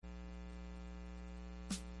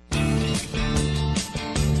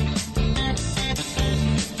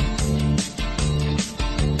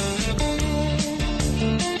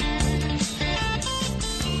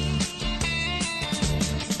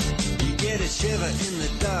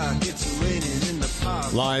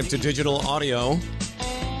Live to digital audio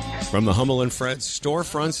from the Hummel and Fred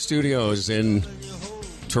Storefront Studios in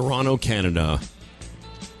Toronto, Canada.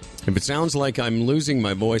 If it sounds like I'm losing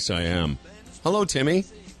my voice, I am. Hello, Timmy.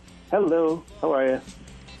 Hello. How are you?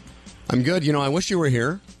 I'm good. You know, I wish you were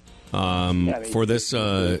here for this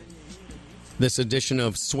this edition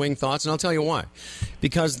of Swing Thoughts, and I'll tell you why.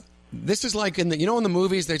 Because this is like in the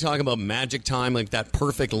movies they talk about magic time, like that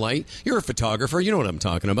perfect light. You're a photographer. You know what I'm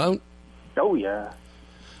talking about. Oh, yeah.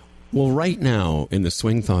 Well, right now in the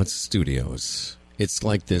Swing Thoughts studios, it's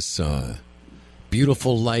like this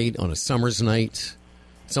beautiful light on a summer's night.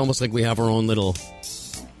 It's almost like we have our own little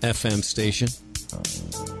FM station.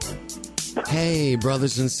 Hey,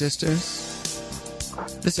 brothers and sisters.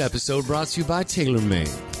 This episode brought to you by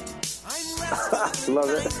TaylorMade. Love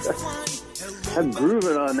it. I'm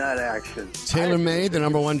grooving on that action. TaylorMade, the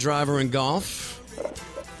 #1 driver in golf.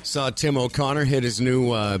 Saw Tim O'Connor hit his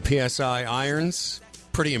new PSI irons.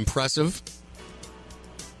 Pretty impressive.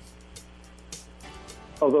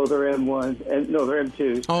 Although they're M1, and no, they're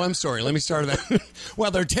M2. Oh, I'm sorry. Let me start that.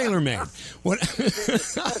 Well, they're TaylorMade. What?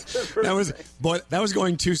 that was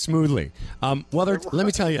going too smoothly. Let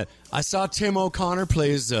me tell you, I saw Tim O'Connor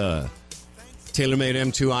play his TaylorMade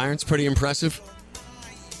M2 irons. Pretty impressive.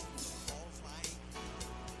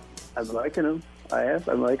 I'm liking them.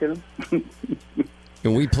 I'm liking them.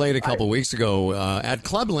 And we played a couple weeks ago at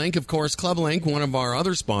Club Link, of course. Club Link, one of our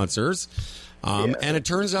other sponsors. And it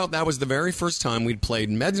turns out that was the very first time we'd played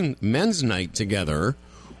men's night together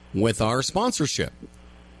with our sponsorship.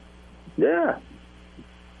 Yeah.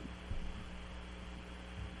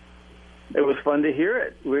 It was fun to hear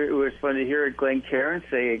it. It was fun to hear Glenn Cairn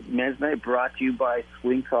say men's night brought to you by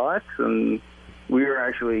Swing Thoughts. And we were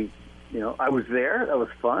actually, I was there. That was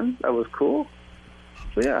fun. That was cool.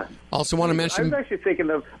 So, yeah. Also want to mention... I was thinking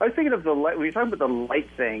of the light. When you're talking about the light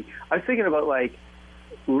thing, I was thinking about, like,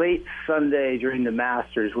 late Sunday during the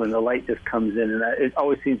Masters when the light just comes in, and it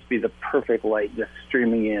always seems to be the perfect light just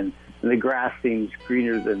streaming in, and the grass seems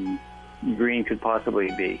greener than green could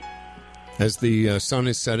possibly be. As the sun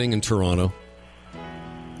is setting in Toronto,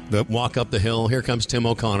 the walk up the hill, here comes Tim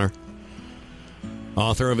O'Connor,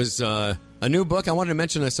 author of his a new book. I wanted to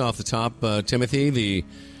mention this off the top, Timothy, the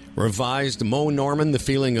revised Mo Norman, The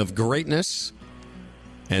Feeling of Greatness.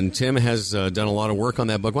 And Tim has done a lot of work on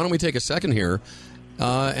that book. Why don't we take a second here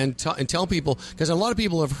and tell people, because a lot of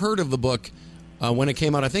people have heard of the book when it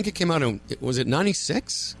came out. I think it came out in, was it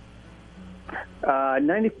 96?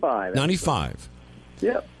 95. 95.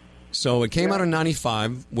 Yep. So it came out in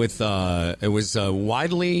 95 with, it was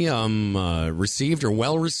widely received or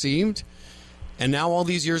well received. And now all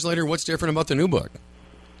these years later, what's different about the new book?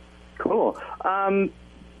 Cool.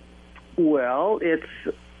 Well,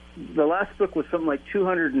 the last book was something like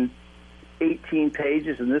 218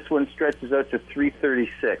 pages, and this one stretches out to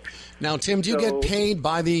 336. Now, Tim, do you get paid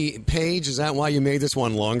by the page? Is that why you made this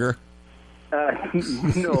one longer?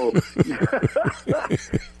 No.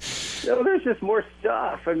 No, there's just more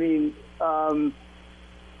stuff. I mean, so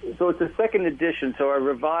it's a second edition, so I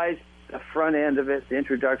revised the front end of it, the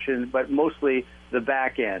introduction, but mostly the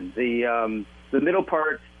back end. The middle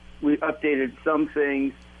part, we updated some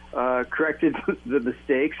things, corrected the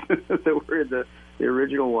mistakes that were in the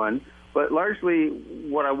original one. But largely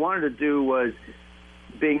what I wanted to do was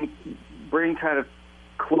bring kind of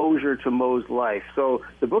closure to Mo's life. So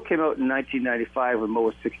the book came out in 1995 when Mo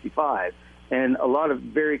was 65, and a lot of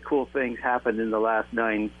very cool things happened in the last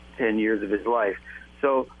 9-10 years of his life.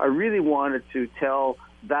 So I really wanted to tell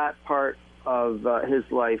that part of his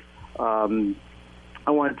life. I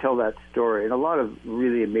want to tell that story, and a lot of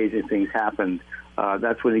really amazing things happened.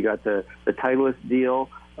 That's when he got the Titleist deal.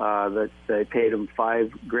 That they paid him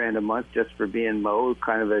 $5,000 a month just for being Mo,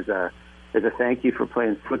 kind of as a thank you for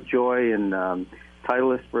playing FootJoy and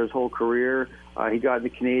Titleist for his whole career. He got in the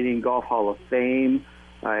Canadian Golf Hall of Fame.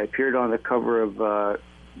 Appeared on the cover of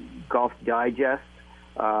Golf Digest.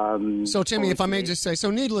 So, Timmy, if I may just say,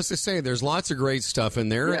 so needless to say, there's lots of great stuff in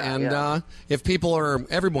there. If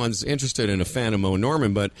everyone's interested in a fan of Mo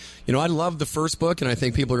Norman, but, I love the first book, and I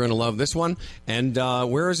think people are going to love this one. And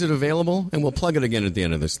where is it available? And we'll plug it again at the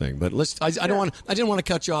end of this thing. But I didn't want to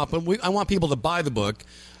cut you off, but I want people to buy the book.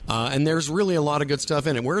 And there's really a lot of good stuff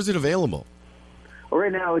in it. Where is it available? Well,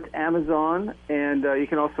 right now it's Amazon, and you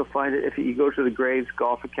can also find it if you go to the Graves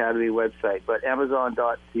Golf Academy website, but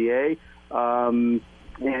Amazon.ca.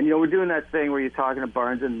 And, we're doing that thing where you're talking to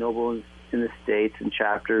Barnes & Noble in the States and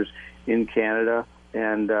Chapters in Canada.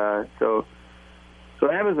 And so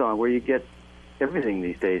Amazon, where you get everything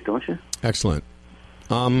these days, don't you? Excellent.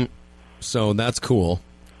 So that's cool.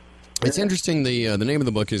 It's interesting. The name of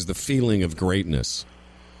the book is The Feeling of Greatness.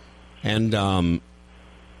 And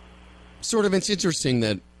sort of it's interesting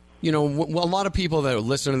that, a lot of people that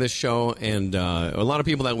listen to this show and a lot of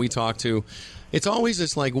people that we talk to, it's always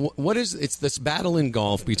this like, it's this battle in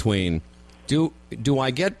golf between do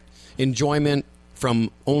I get enjoyment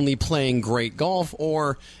from only playing great golf,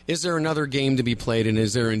 or is there another game to be played and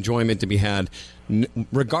is there enjoyment to be had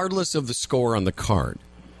regardless of the score on the card?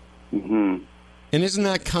 Mm-hmm. And isn't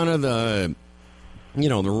that kind of the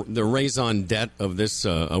raison d'etre of this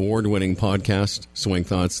award-winning podcast, Swing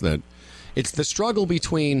Thoughts, that it's the struggle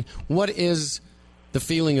between what is the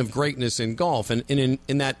feeling of greatness in golf. And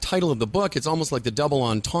in that title of the book, it's almost like the double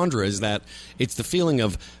entendre is that it's the feeling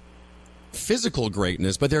of physical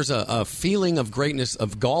greatness, but there's a feeling of greatness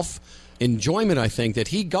of golf enjoyment, I think, that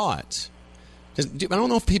he got. I don't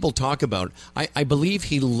know if people talk about it. I believe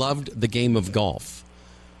he loved the game of golf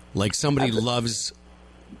like somebody loves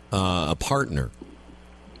a partner.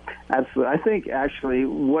 Absolutely. I think, actually,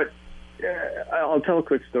 I'll tell a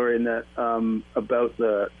quick story in that about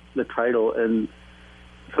the title. And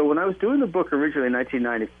so when I was doing the book originally in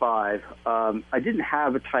 1995, I didn't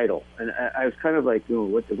have a title. And I was kind of like,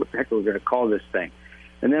 what the heck are we going to call this thing?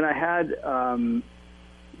 And then I had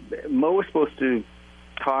Mo was supposed to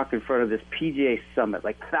talk in front of this PGA Summit,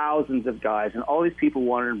 like thousands of guys, and all these people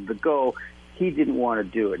wanted him to go. He didn't want to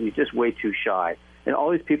do it. He's just way too shy. And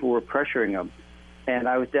all these people were pressuring him. And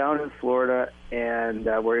I was down in Florida, and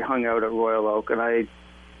where he hung out at Royal Oak, and I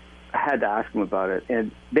had to ask him about it.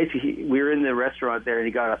 And basically, we were in the restaurant there, and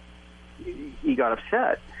he got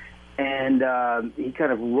upset, and he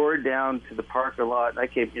kind of roared down to the parking lot. And I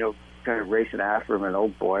came, kind of racing after him, and oh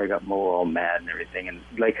boy, I got Mo all mad and everything, and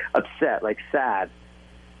like upset, like sad.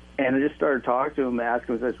 And I just started talking to him, and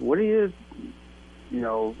asking him, "What do you?"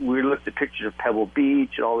 We looked at pictures of Pebble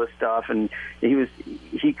Beach and all this stuff, and he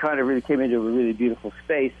kind of really came into a really beautiful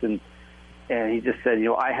space, and he just said,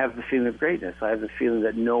 I have the feeling of greatness. I have the feeling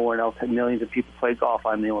that no one else, millions of people play golf.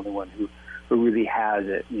 I'm the only one who really has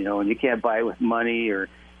it, and you can't buy it with money or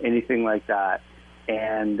anything like that.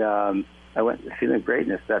 And I went, the feeling of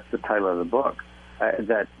greatness, that's the title of the book,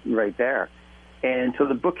 that right there. And so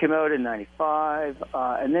the book came out in 95,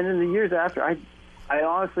 and then in the years after, I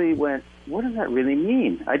honestly went, what does that really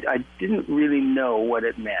mean? I didn't really know what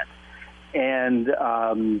it meant. And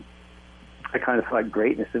I kind of thought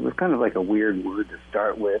greatness, it was kind of like a weird word to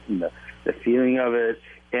start with, and the feeling of it.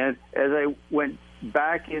 And as I went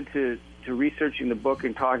back into researching the book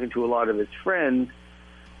and talking to a lot of his friends,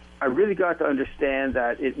 I really got to understand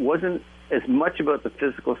that it wasn't as much about the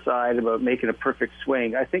physical side, about making a perfect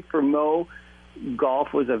swing. I think for Mo,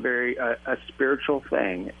 golf was a very a spiritual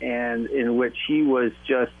thing, and in which he was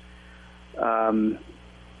just kind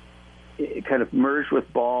of merged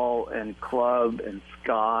with ball and club and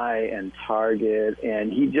sky and target,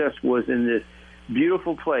 and he just was in this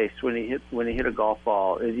beautiful place when he hit a golf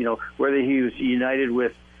ball. Whether he was united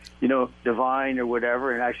with divine or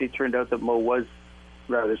whatever, and actually turned out that Mo was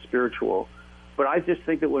rather spiritual. But I just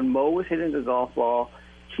think that when Mo was hitting the golf ball,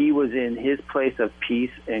 he was in his place of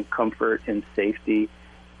peace and comfort and safety,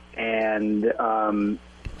 and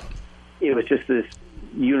it was just this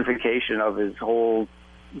unification of his whole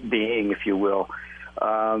being, if you will,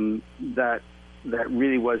 that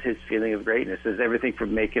really was his feeling of greatness. Is everything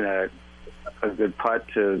from making a good putt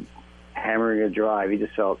to hammering a drive. He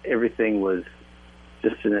just felt everything was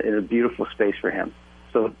just in a beautiful space for him.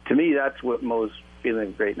 So to me, that's what Mo's feeling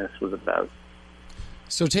of greatness was about.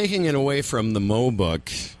 So taking it away from the Mo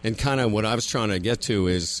book, and kind of what I was trying to get to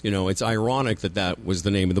is, it's ironic that was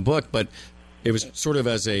the name of the book, but it was sort of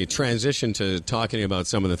as a transition to talking about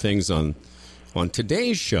some of the things on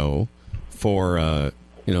today's show for,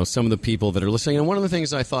 some of the people that are listening. And one of the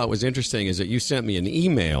things I thought was interesting is that you sent me an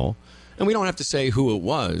email, and we don't have to say who it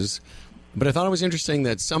was, but I thought it was interesting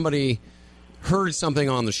that somebody heard something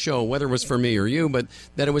on the show, whether it was for me or you, but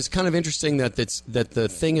that it was kind of interesting that the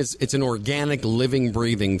thing is, it's an organic, living,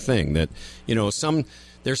 breathing thing, that,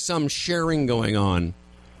 there's some sharing going on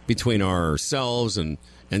between ourselves and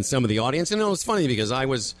some of the audience. And it was funny because I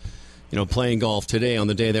was, playing golf today on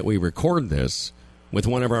the day that we record this with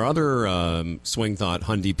one of our other Swing Thought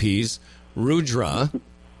Hundy Ps, Rudra.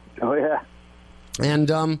 Oh, yeah.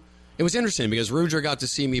 And it was interesting because Rudra got to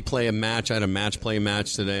see me play a match. I had a match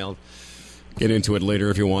today. I'll get into it later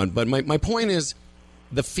if you want. But my point is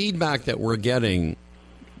the feedback that we're getting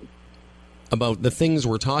about the things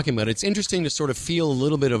we're talking about. It's interesting to sort of feel a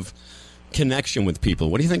little bit of connection with people.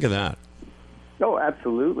 What do you think of that? Oh,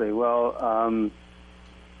 absolutely. Well,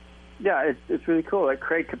 yeah, it's really cool. Like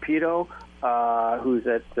Craig Capito, who's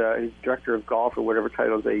he's director of golf or whatever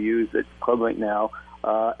titles they use at ClubLink now,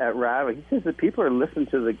 at Rabbit. He says that people are listening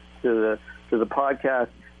to the podcast.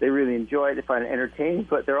 They really enjoy it. They find it entertaining,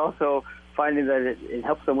 but they're also finding that it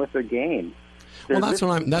helps them with their game. Well, that's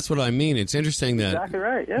what I mean. It's interesting that exactly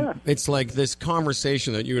right. Yeah, it's like this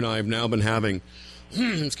conversation that you and I have now been having.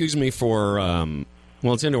 excuse me, for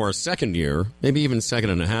it's into our second year, maybe even second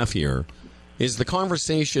and a half year. Is the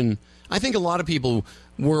conversation? I think a lot of people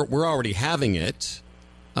we're already having it.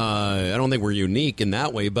 I don't think we're unique in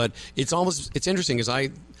that way, but it's interesting because I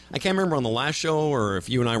can't remember on the last show or if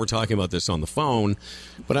you and I were talking about this on the phone,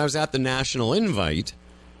 but I was at the National Invite.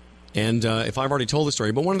 And if I've already told the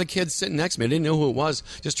story, but one of the kids sitting next to me, I didn't know who it was,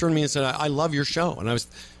 just turned to me and said, I love your show. And I was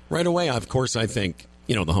right away, of course, I think,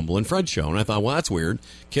 the Humble and Fred show. And I thought, well, that's weird.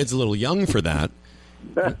 Kid's a little young for that.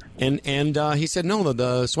 and he said, no,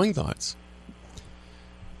 the Swing Thoughts.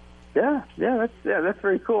 Yeah, that's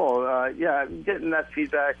very cool. Getting that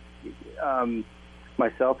feedback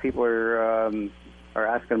myself, people are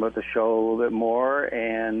asking about the show a little bit more,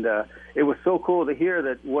 and it was so cool to hear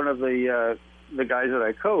that one of the guys that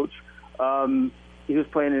I coach, he was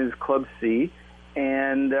playing in his Club C,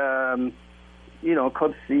 and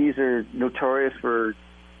Club C's are notorious for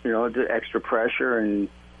the extra pressure and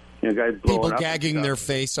guys blowing people up gagging their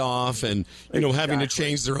face off and having to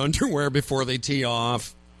change their underwear before they tee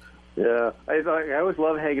off. Yeah, I always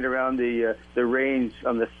love hanging around the range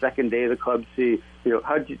on the second day of the Club C.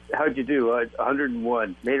 How'd you do?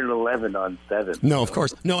 101, made it 11 on 7. No, of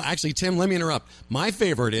course. No, actually, Tim, let me interrupt. My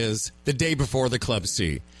favorite is the day before the Club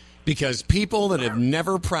C, because people that have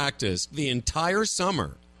never practiced the entire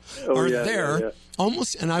summer are there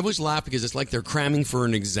almost, and I always laugh because it's like they're cramming for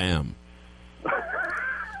an exam.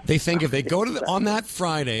 They think if they go on that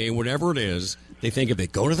Friday, whatever it is, they think if they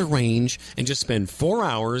go to the range and just spend 4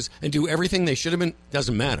 hours and do everything they should have been,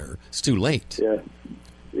 doesn't matter. It's too late.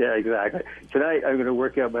 Yeah, exactly. Tonight I'm going to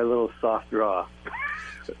work out my little soft draw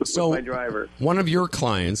with my driver. One of your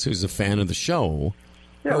clients, who's a fan of the show,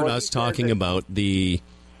 heard us talking about the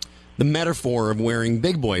metaphor of wearing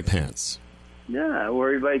big boy pants. Yeah,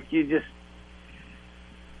 where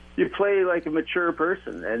you play like a mature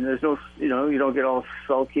person, and there's no, you don't get all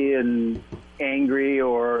sulky and angry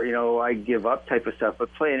or, I give up type of stuff,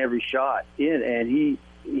 but playing every shot in. And he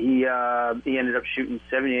ended up shooting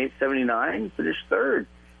 78, 79, finished third.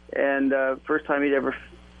 And first time he'd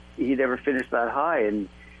ever finished that high. And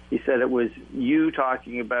he said it was you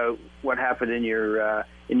talking about what happened in your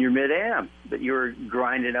mid-am, that you were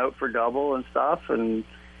grinding out for double and stuff, and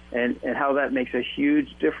how that makes a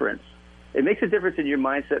huge difference. It makes a difference in your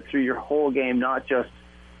mindset through your whole game, not just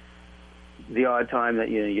the odd time that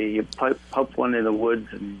you pump one in the woods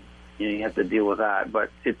and you have to deal with that, but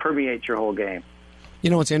it permeates your whole game.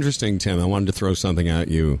 It's interesting, Tim. I wanted to throw something at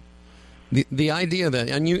you. The idea that,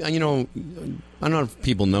 and I don't know if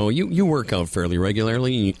people know, you work out fairly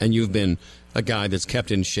regularly, and you've been a guy that's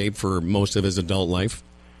kept in shape for most of his adult life.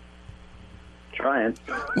 Trying.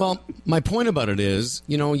 Well, my point about it is,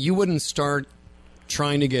 you wouldn't start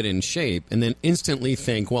trying to get in shape and then instantly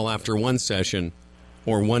think, well, after one session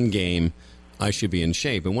or one game, I should be in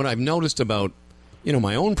shape. And what I've noticed about,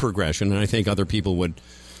 my own progression, and I think other people would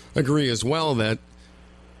agree as well, that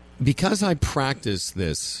because I practice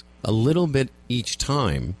this a little bit each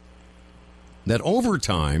time, that over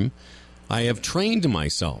time, I have trained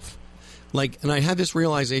myself. And I had this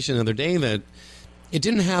realization the other day that it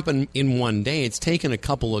didn't happen in one day. It's taken a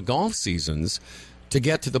couple of golf seasons to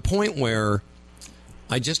get to the point where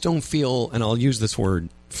I just don't feel, and I'll use this word,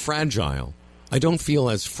 fragile. I don't feel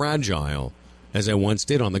as fragile as I once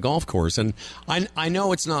did on the golf course. And I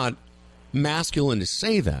know it's not masculine to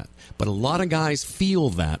say that, but a lot of guys feel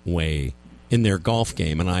that way in their golf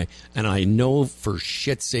game, and I know for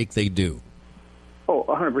shit's sake they do. Oh,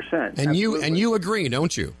 100%. And you agree,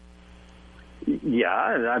 don't you?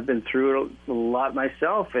 Yeah, and I've been through it a lot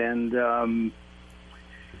myself, and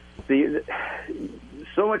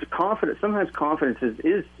so much confidence. Sometimes confidence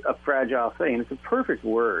is a fragile thing, and it's a perfect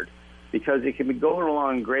word because it can be going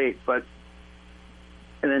along great, and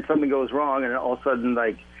then something goes wrong, and all of a sudden,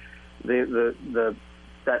 like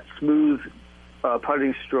that smooth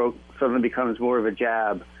putting stroke suddenly becomes more of a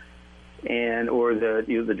jab, or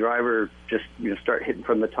the driver just start hitting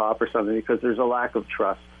from the top or something because there's a lack of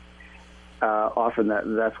trust. Often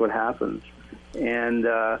that's what happens, and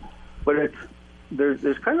but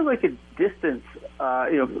there's kind of like a distance.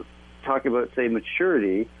 Talking about say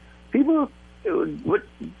maturity, what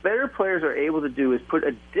better players are able to do is put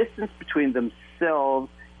a distance between themselves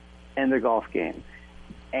and their golf game,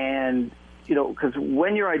 and because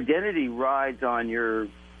when your identity rides on your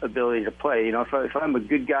ability to play, if I'm a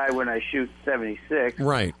good guy when I shoot 76,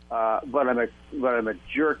 right, but I'm a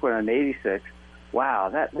jerk when I'm 86. wow,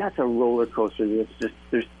 that's a roller coaster.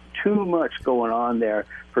 There's too much going on there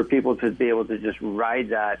for people to be able to just ride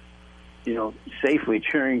that, safely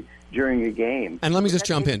during a game. And let me just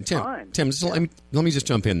jump in, Tim. Let me just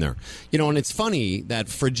jump in there. And it's funny, that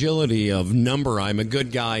fragility of number. I'm a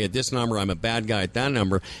good guy at this number. I'm a bad guy at that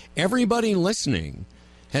number. Everybody listening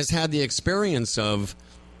has had the experience of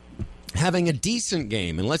having a decent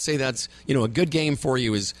game. And let's say that's, a good game for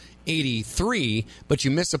you is 83, but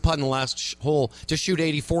you miss a putt in the last hole to shoot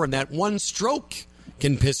 84, and that one stroke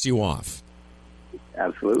can piss you off.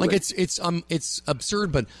 Absolutely. Like it's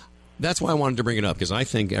absurd, but that's why I wanted to bring it up, because I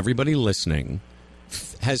think everybody listening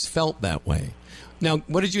has felt that way. Now,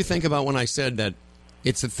 what did you think about when I said that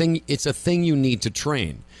it's a thing you need to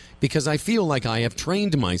train? Because I feel like I have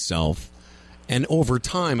trained myself, and over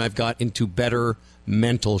time I've got into better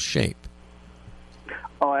mental shape.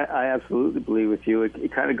 Oh, I absolutely believe with you.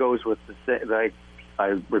 It kind of goes with like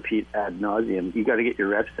I repeat ad nauseum. You got to get your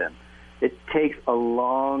reps in. It takes a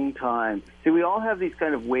long time. See, we all have these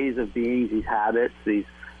kind of ways of being, these habits, these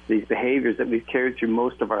behaviors that we've carried through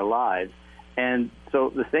most of our lives. And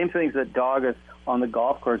so the same things that dog us on the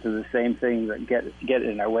golf course are the same things that get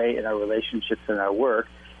in our way in our relationships and our work.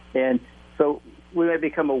 And so we might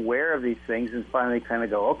become aware of these things and finally kind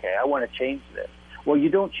of go, okay, I want to change this. Well, you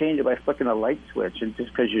don't change it by flicking a light switch, and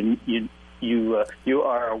just because you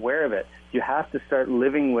are aware of it. You have to start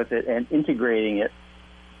living with it and integrating it.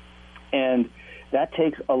 And that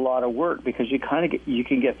takes a lot of work, because you can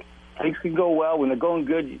get things can go well when they're going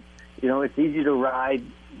good. It's easy to ride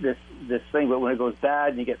this thing, but when it goes bad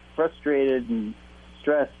and you get frustrated and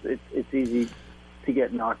stressed, it's easy to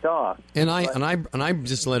get knocked off. And I'm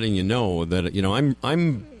just letting you know that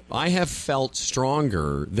I have felt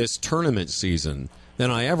stronger this tournament season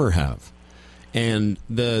than I ever have, and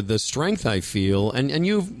the strength I feel. And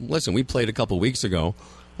listen, we played a couple weeks ago.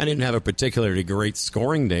 I didn't have a particularly great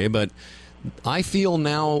scoring day, but I feel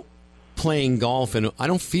now playing golf, and I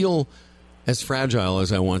don't feel as fragile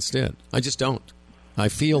as I once did. I just don't. I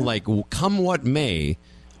feel like, come what may,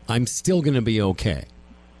 I'm still going to be okay.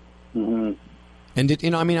 Mm-hmm.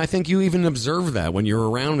 And I think you even observe that when you're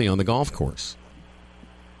around me on the golf course.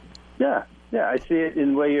 Yeah, I see it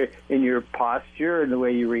in the way in your posture and the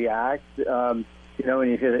way you react. When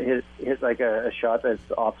you hit like a shot that's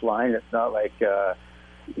offline, it's not like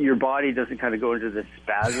your body doesn't kind of go into this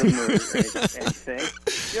spasm or anything.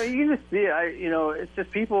 You can just see it. It's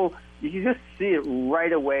just people. You can just see it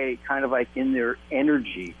right away, kind of like in their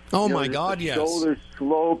energy. Oh my God! The yes. Shoulders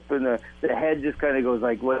slope, and the head just kind of goes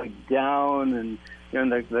like down, and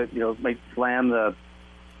might slam the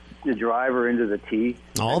driver into the tee.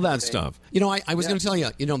 All that stuff. I was going to tell you.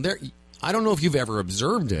 I don't know if you've ever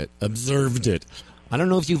observed it. I don't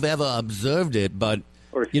know if you've ever observed it, but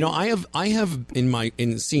I have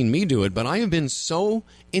seen me do it. But I have been so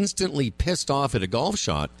instantly pissed off at a golf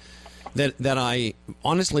shot that I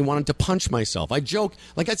honestly wanted to punch myself. I joke,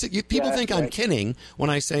 like I said, people think I'm kidding when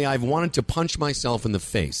I say I've wanted to punch myself in the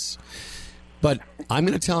face. But I'm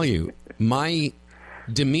going to tell you, my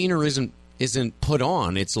demeanor isn't put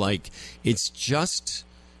on. It's like it's just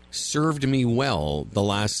served me well the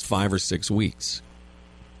last 5 or 6 weeks.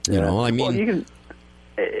 Well, you can.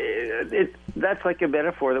 That's like a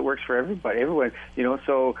metaphor that works for everybody. Everyone,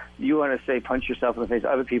 So you want to say punch yourself in the face.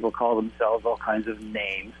 Other people call themselves all kinds of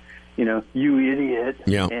names. You idiot,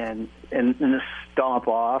 and stomp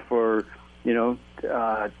off, or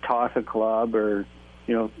toss a club, or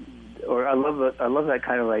or I love that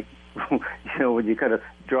kind of like when you kind of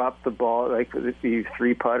drop the ball, like if you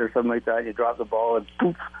 3-putt or something like that, you drop the ball and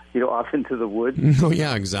poof, off into the woods. Oh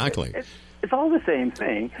yeah, exactly. It's all the same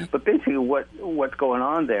thing, but basically what's going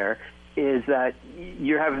on there is that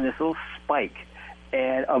you're having this little spike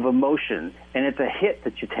of emotion, and it's a hit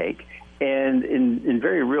that you take. And in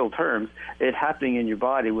very real terms, it's happening in your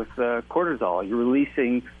body with cortisol. You're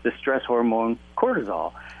releasing the stress hormone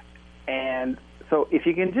cortisol. And so if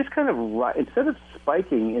you can just kind of, instead of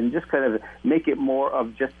spiking and just kind of make it more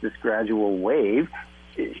of just this gradual wave,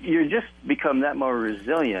 you just become that more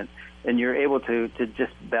resilient, and you're able to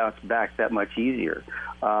just bounce back that much easier.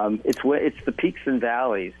 It's the peaks and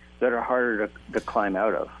valleys that are harder to climb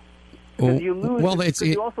out of. Because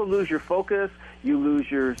you also lose your focus, you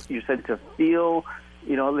lose your sense of feel.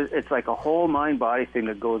 It's like a whole mind-body thing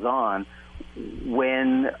that goes on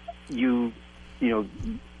when you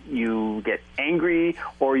get angry,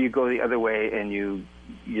 or you go the other way and you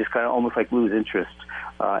just kind of almost like lose interest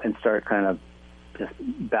and start kind of just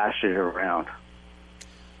bash it around.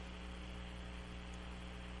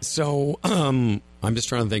 So I'm just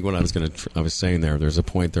trying to think what I was saying there. There's a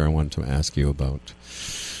point there I wanted to ask you about,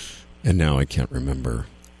 and now I can't remember.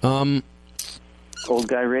 Old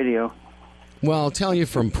guy radio. Well, I'll tell you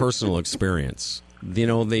from personal experience. You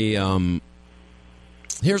know,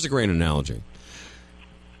 here's a great analogy.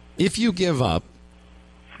 If you give up,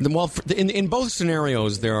 in both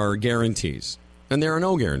scenarios, there are guarantees, and there are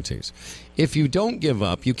no guarantees. If you don't give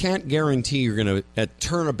up, you can't guarantee you're going to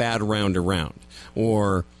turn a bad round around,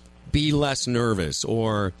 or be less nervous,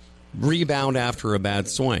 or rebound after a bad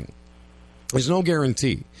swing. There's no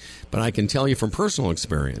guarantee. But I can tell you from personal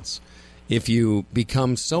experience, if you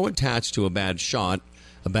become so attached to a bad shot,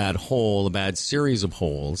 a bad hole, a bad series of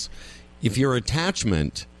holes, if your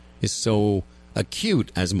attachment is so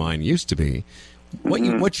acute as mine used to be,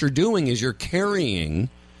 what you're doing is you're carrying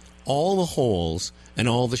all the holes and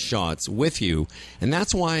all the shots with you. And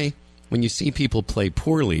that's why when you see people play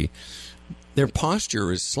poorly, their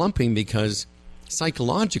posture is slumping because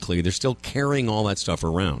psychologically they're still carrying all that stuff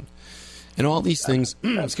around. And all these things,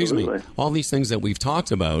 excuse me, all these things that we've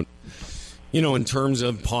talked about, you know, in terms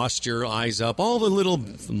of posture, eyes up, all the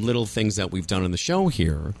little things that we've done in the show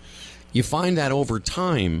here, you find that over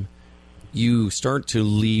time, you start to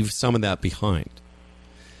leave some of that behind.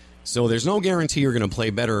 So there's no guarantee you're going to play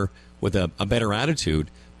better with a better attitude,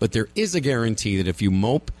 but there is a guarantee that if you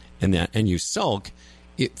mope and you sulk,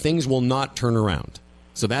 things will not turn around.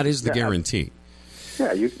 So that is the guarantee.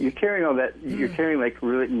 Yeah, you're carrying all that. You're carrying like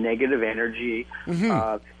really negative energy.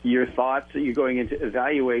 Your thoughts. You're going into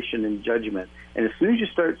evaluation and judgment. And as soon as you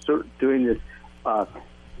start doing this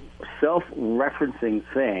self-referencing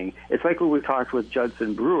thing, it's like when we talked with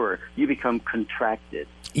Judson Brewer. You become contracted.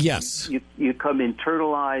 Yes. You become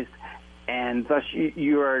internalized, and thus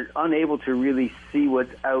you are unable to really see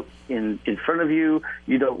what's out in front of you.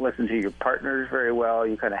 You don't listen to your partners very well.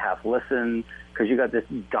 You kind of half listen because you got this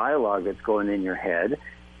dialogue that's going in your head,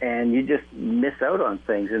 and you just miss out on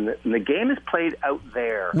things. And the game is played out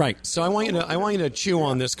there. Right. So I want you to chew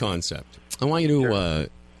on this concept. I want you to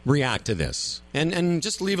react to this, and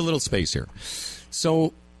just leave a little space here.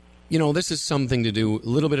 So, you know, this is something to do a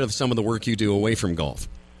little bit of some of the work you do away from golf.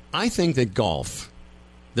 I think that golf,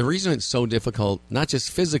 the reason it's so difficult, not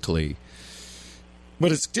just physically,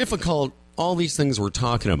 but it's difficult, all these things we're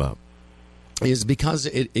talking about, is because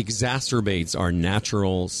it exacerbates our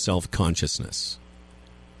natural self-consciousness.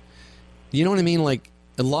 You know what I mean? Like,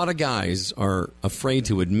 a lot of guys are afraid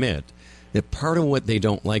to admit that part of what they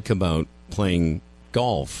don't like about playing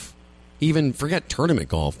golf, even forget tournament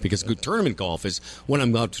golf, because tournament golf is what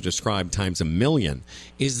I'm about to describe times a million,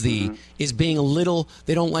 is being a little,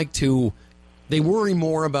 they worry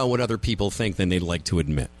more about what other people think than they'd like to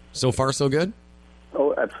admit. So far, so good?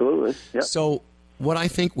 Oh, absolutely. Yep. So what I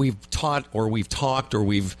think we've taught or we've talked or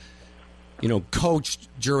we've, coached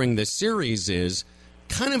during this series is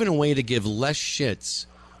kind of in a way to give less shits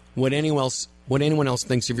what anyone else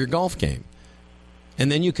thinks of your golf game.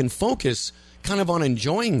 And then you can focus kind of on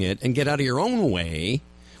enjoying it and get out of your own way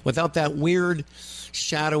without that weird,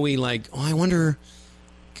 shadowy, like, oh, I wonder...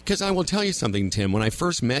 Because I will tell you something, Tim. When I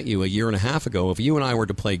first met you a year and a half ago, if you and I were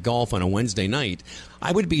to play golf on a Wednesday night,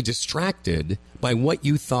 I would be distracted by what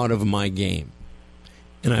you thought of my game.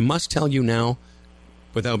 And I must tell you now,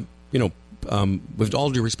 without, with all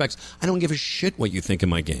due respect, I don't give a shit what you think of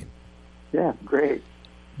my game. Yeah, great.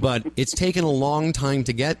 But it's taken a long time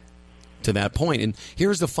to get to that point. And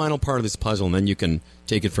here's the final part of this puzzle, and then you can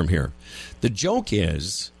take it from here. The joke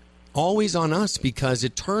is always on us because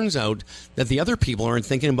it turns out that the other people aren't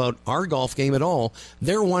thinking about our golf game at all.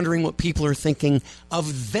 They're wondering what people are thinking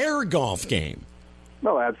of their golf game.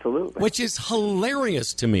 Oh, absolutely. Which is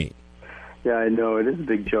hilarious to me. Yeah, I know. It is a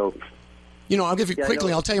big joke. I'll give you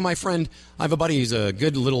quickly. I'll tell you my friend. I have a buddy. He's a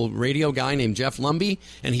good little radio guy named Jeff Lumby,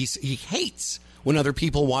 and he hates when other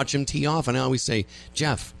people watch him tee off. And I always say,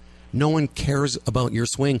 Jeff, no one cares about your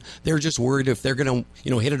swing. They're just worried if they're going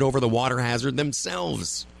to, hit it over the water hazard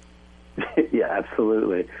themselves. Yeah,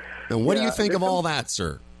 absolutely. And what do you think of all that,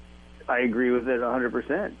 sir? I agree with it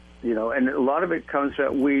 100%. And a lot of it comes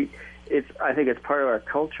from I think it's part of our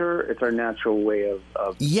culture. It's our natural way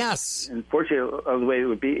of yes. Unfortunately, of the way it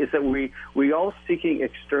would be is that we all seeking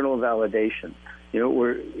external validation. We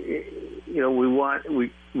want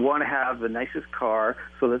to have the nicest car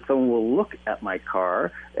so that someone will look at my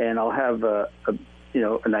car, and I'll have a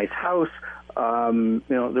nice house,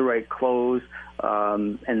 the right clothes,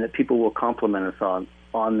 and that people will compliment us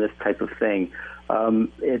on this type of thing.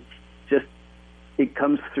 It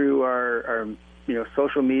comes through our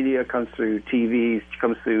social media, comes through TVs,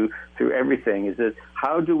 comes through everything. Is that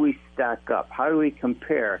how do we stack up? How do we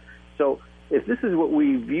compare? So if this is what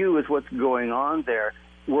we view as what's going on there,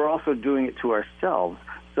 we're also doing it to ourselves.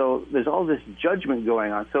 So there's all this judgment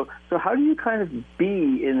going on. So how do you kind of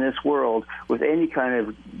be in this world with any kind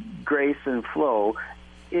of grace and flow,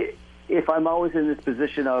 if I'm always in this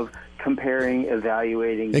position of comparing,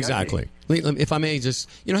 evaluating. Exactly. If I may just,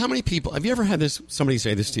 how many people, have you ever had somebody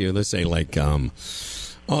say this to you? Let's say like, oh,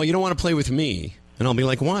 you don't want to play with me. And I'll be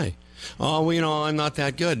like, why? Oh, well, I'm not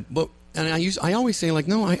that good. And I always say like,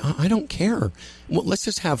 no, I don't care. Well, let's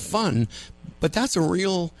just have fun. But that's a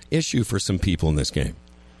real issue for some people in this game.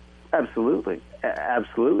 Absolutely.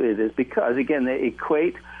 Absolutely it is, because, again, they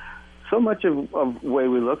equate so much of the way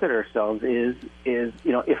we look at ourselves is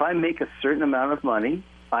if I make a certain amount of money,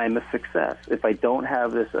 I'm a success. If I don't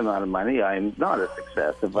have this amount of money, I'm not a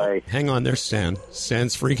success. Hang on there, Stan.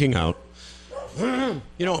 Stan's freaking out.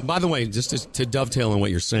 By the way, just to dovetail on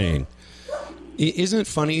what you're saying, isn't it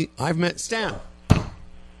funny? I've met Stan.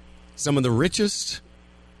 Some of the richest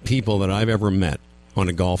people that I've ever met on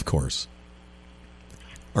a golf course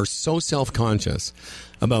are so self-conscious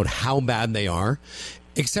about how bad they are.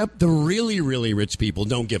 Except the really, really rich people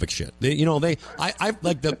don't give a shit. The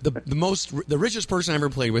richest person I ever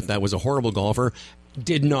played with that was a horrible golfer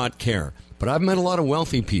did not care. But I've met a lot of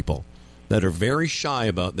wealthy people that are very shy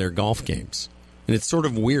about their golf games, and it's sort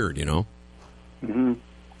of weird, Mm-hmm.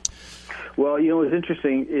 Well, what's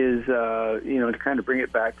interesting is to kind of bring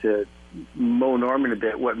it back to Mo Norman a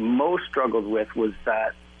bit. What Mo struggled with was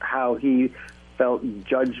that how he felt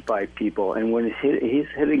judged by people, and when he's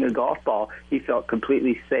hitting a golf ball, he felt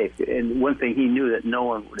completely safe. And one thing, he knew that no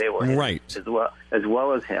one, they were right as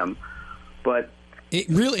well as him. But it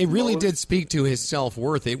really did speak to his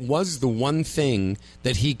self-worth. It was the one thing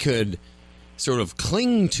that he could sort of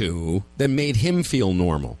cling to that made him feel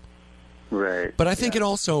normal. Right. But I think it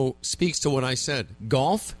also speaks to what I said.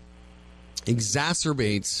 Golf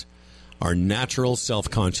exacerbates our natural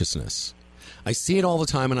self-consciousness. I see it all the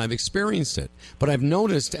time, and I've experienced it. But I've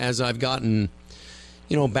noticed as I've gotten,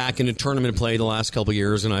 back into tournament play the last couple of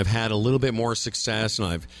years, and I've had a little bit more success, and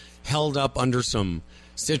I've held up under some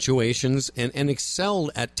situations and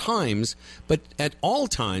excelled at times, but at all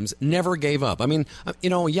times never gave up. I mean,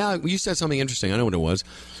 you said something interesting. I know what it was.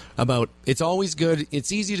 About it's always good.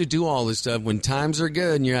 It's easy to do all this stuff when times are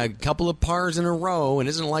good and you have a couple of pars in a row and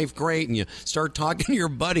isn't life great, and you start talking to your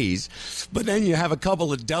buddies, but then you have a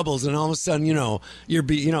couple of doubles and all of a sudden you're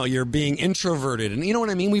being introverted, and you know what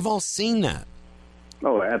I mean. We've all seen that.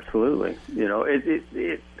 Oh, absolutely.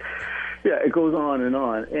 It goes on,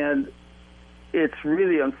 and it's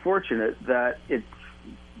really unfortunate that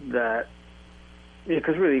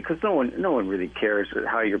because no one really cares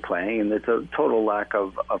how you're playing, and it's a total lack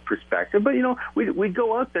of perspective. But we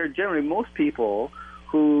go out there. Generally, most people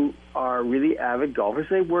who are really avid golfers,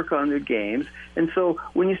 they work on their games, and so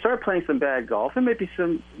when you start playing some bad golf, there may be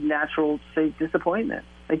some natural, say, disappointment.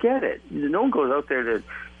 I get it. No one goes out there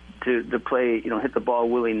to play, hit the ball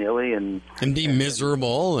willy nilly and be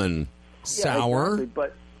miserable and sour. Yeah,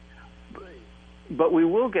 exactly. But we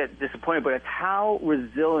will get disappointed, but it's how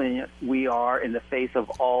resilient we are in the face of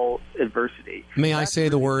all adversity. I say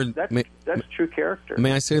the word? That's true character.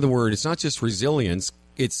 May I say the word? It's not just resilience.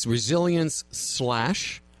 It's resilience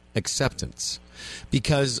 / acceptance.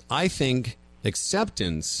 Because I think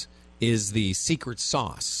acceptance is the secret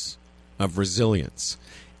sauce of resilience.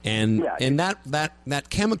 And that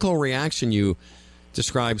chemical reaction you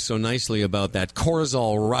described so nicely about that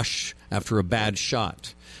cortisol rush after a bad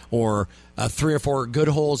shot, or 3 or 4 good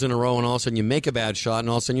holes in a row, and all of a sudden you make a bad shot, and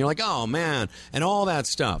all of a sudden you're like, oh man, and all that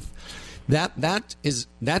stuff. That is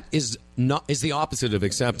the opposite of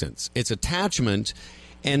acceptance. It's attachment,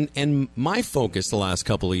 and my focus the last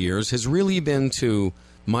couple of years has really been to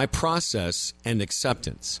my process and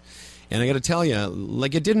acceptance. And I got to tell you,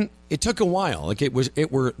 like it took a while. Like there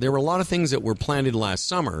were a lot of things that were planted last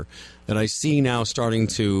summer that I see now starting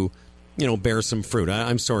to, bear some fruit.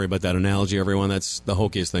 I'm sorry about that analogy, everyone. That's the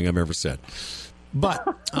hokiest thing I've ever said. But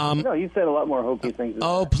no, you said a lot more hokey things.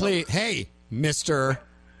 Oh, please, hey, Mister.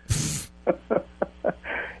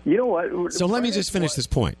 You know what? So let me just finish this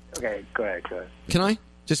point. Okay, go ahead. Can I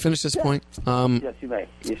just finish this point? Yes, you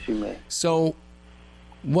may. So,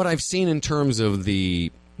 what I've seen in terms of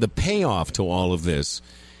the payoff to all of this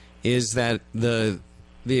is that the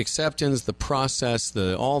acceptance, the process,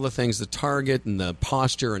 all the things, the target and the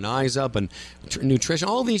posture and eyes up and nutrition,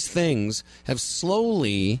 all these things have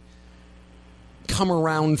slowly come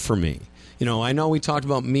around for me. I know we talked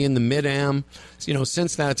about me in the Mid-Am.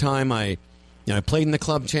 Since that time, I played in the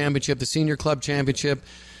club championship, the senior club championship.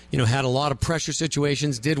 Had a lot of pressure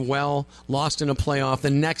situations, did well, lost in a playoff. The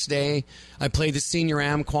next day, I played the Senior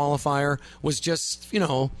Am qualifier, was just,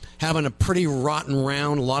 having a pretty rotten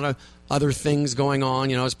round, a lot of other things going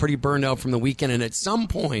on. I was pretty burned out from the weekend. And at some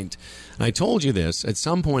point, and I told you this, at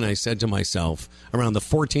some point I said to myself around the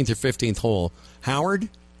 14th or 15th hole, Howard,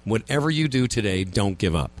 whatever you do today, don't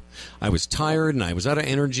give up. I was tired and I was out of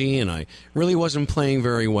energy and I really wasn't playing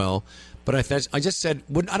very well. But I just said,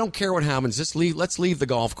 I don't care what happens. Let's leave the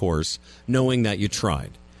golf course knowing that you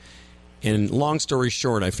tried. And long story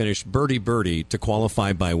short, I finished birdie to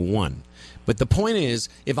qualify by 1. But the point is,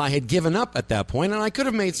 if I had given up at that point, and I could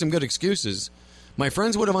have made some good excuses, my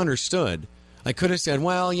friends would have understood. I could have said,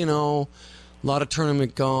 well, you know, a lot of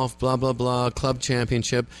tournament golf, blah, blah, blah, club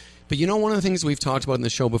championship. But you know, one of the things we've talked about in the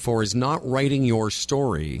show before is not writing your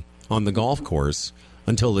story on the golf course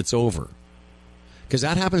until it's over. Because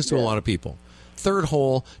that happens to a lot of people. Third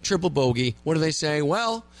hole, triple bogey, what do they say?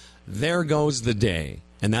 Well, there goes the day.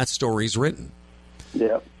 And that story's written.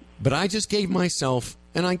 Yep. But I just gave myself,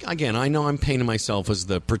 and I know I'm painting myself as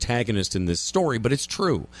the protagonist in this story, but it's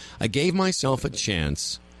true. I gave myself a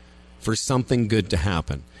chance for something good to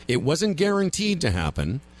happen. It wasn't guaranteed to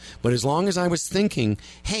happen, but as long as I was thinking,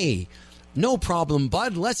 hey, no problem,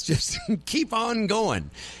 bud, let's just keep on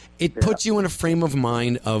going. It puts you in a frame of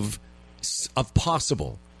mind of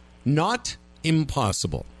possible, not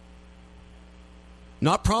impossible.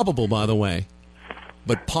 Not probable, by the way,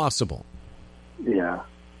 but possible. Yeah.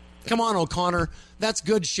 Come on, O'Connor. That's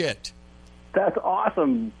good shit. That's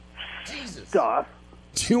awesome stuff.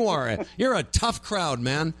 You're a tough crowd,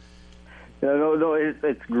 man. No,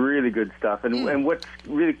 it's really good stuff. And what's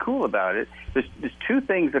really cool about it, there's 2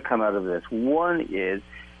 things that come out of this. One is,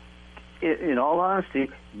 in all honesty,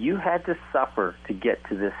 you had to suffer to get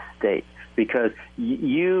to this state because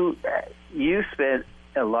you spent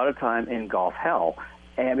a lot of time in golf hell,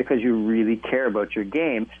 and because you really care about your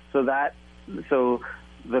game. So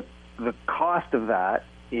the cost of that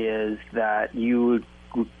is that you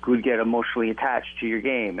would get emotionally attached to your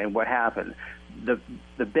game. And what happened? The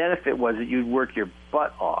benefit was that you'd work your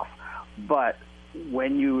butt off, but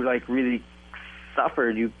when you really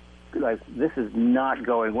suffered, you this is not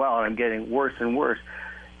going well, and I'm getting worse and worse.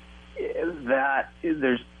 That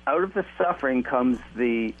there's out of the suffering comes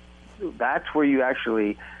that's where you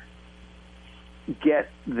actually get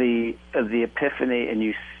the epiphany, and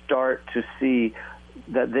you start to see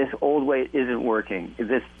that this old way isn't working.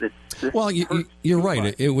 Well, you're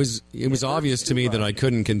right. It was obvious to me that I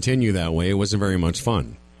couldn't continue that way. It wasn't very much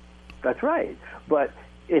fun. That's right. But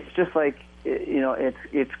it's just like,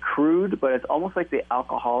 it's crude, but it's almost like the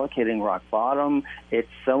alcoholic hitting rock bottom. It's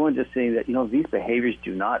someone just saying that, these behaviors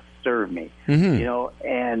do not serve me. Mm-hmm.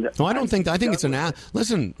 And no, I think it's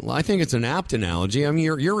listen, I think it's an apt analogy. I mean,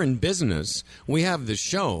 you're in business. We have the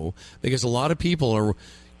show because a lot of people are,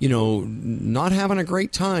 not having a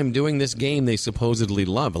great time doing this game they supposedly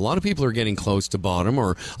love. A lot of people are getting close to bottom,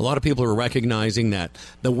 or a lot of people are recognizing that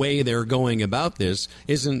the way they're going about this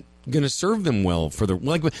isn't going to serve them well for the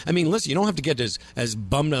listen, you don't have to get as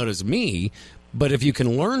bummed out as me, but if you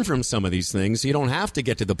can learn from some of these things, you don't have to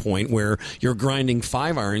get to the point where you're grinding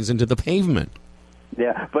 5 irons into the pavement.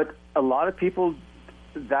 Yeah, but a lot of people,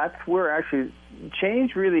 that's where actually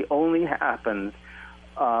change really only happens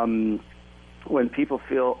when people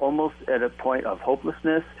feel almost at a point of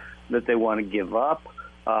hopelessness, that they want to give up,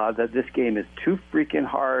 that this game is too freaking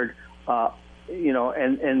hard,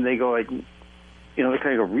 and they go they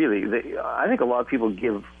kind of go, really? I think a lot of people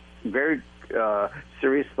give very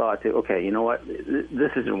serious thought to, okay, you know what,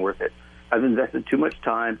 this isn't worth it. I've invested too much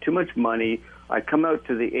time, too much money. I come out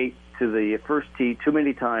to the first tee too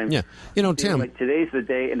many times. Yeah, Tim, today's the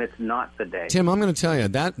day, and it's not the day. Tim, I'm going to tell you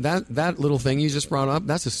that little thing you just brought up,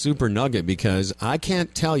 that's a super nugget, because I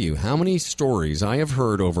can't tell you how many stories I have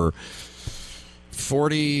heard over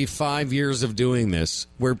 45 years of doing this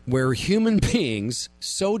where human beings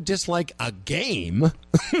so dislike a game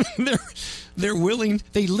they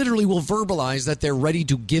literally will verbalize that they're ready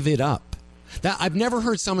to give it up. That I've never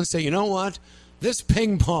heard someone say, you know what, this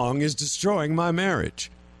ping pong is destroying my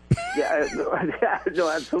marriage. Yeah, no,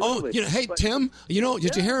 absolutely. Oh, hey, Tim,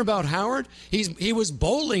 did you hear about Howard? He was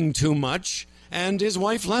bowling too much, and his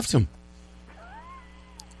wife left him.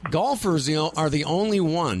 Golfers, are the only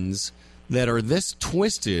ones that are this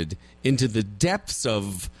twisted into the depths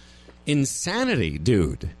of insanity,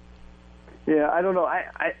 dude. Yeah, I don't know.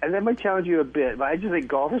 I that might challenge you a bit, but I just think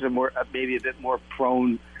golfers are maybe a bit more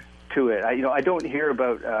prone to it. I don't hear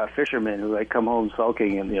about fishermen who come home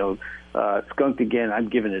sulking and skunked again. I'm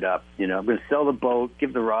giving it up. I'm going to sell the boat,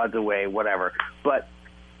 give the rods away, whatever. But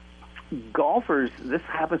golfers, this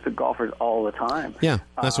happens to golfers all the time. Yeah,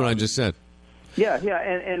 that's what I just said. Yeah,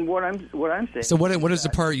 and what I'm saying. So what is the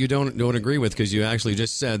part you don't agree with? Because you actually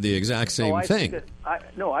just said the exact same thing. I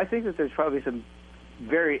think that there's probably some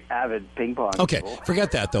very avid ping pong Okay, people.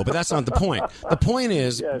 forget that though. But that's not the point. The point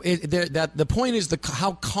is Yes. the point is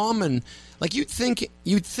how common. Like you'd think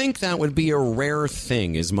that would be a rare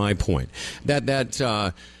thing. Is my point that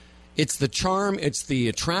it's the charm, it's the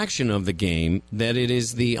attraction of the game that it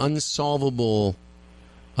is the unsolvable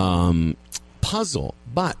puzzle.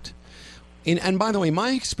 But and by the way,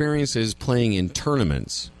 my experience is playing in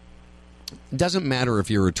tournaments. It doesn't matter if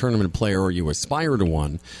you're a tournament player or you aspire to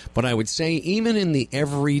one, but I would say even in the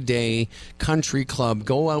everyday country club,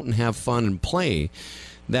 go out and have fun and play.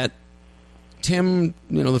 That Tim,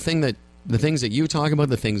 the things that you talk about,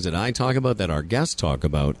 the things that I talk about, that our guests talk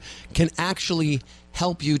about, can actually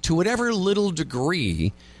help you to whatever little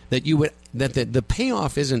degree that you would that the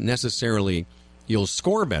payoff isn't necessarily you'll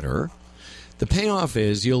score better. The payoff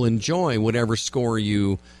is you'll enjoy whatever score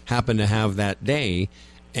you happen to have that day,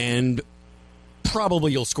 and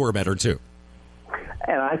probably you'll score better too.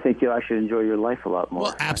 And I think you'll actually enjoy your life a lot more.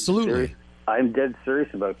 Well, absolutely. I'm dead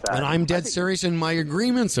serious about that. And I'm dead serious in my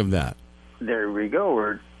agreements of that. There we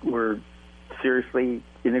go. We're seriously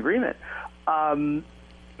in agreement. That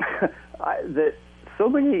so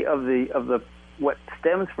many of the what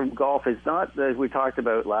stems from golf is not, as we talked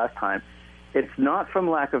about last time, it's not from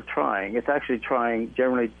lack of trying. It's actually trying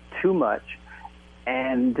generally too much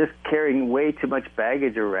and just carrying way too much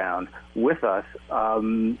baggage around with us,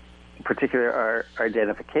 particularly our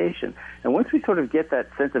identification. And once we sort of get that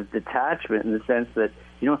sense of detachment in the sense that,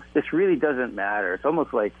 this really doesn't matter. It's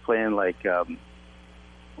almost like playing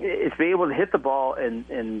it's being able to hit the ball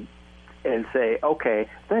and say, okay,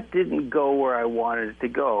 that didn't go where I wanted it to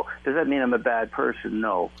go. Does that mean I'm a bad person?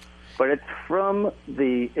 No. But it's from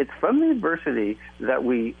the adversity that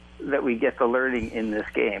we get the learning in this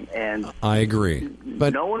game. And I agree.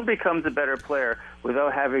 But no one becomes a better player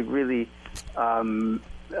without having really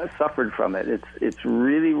suffered from it. It's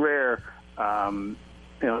really rare.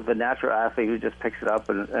 The natural athlete who just picks it up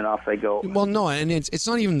and off they go. Well, no, and it's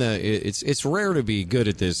not even it's rare to be good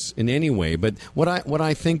at this in any way. But what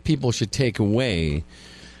I think people should take away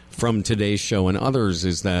from today's show and others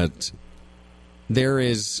is that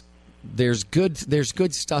there's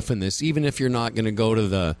good stuff in this, even if you're not going to go to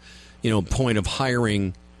the point of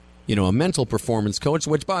hiring a mental performance coach.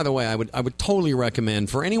 Which, by the way, I would totally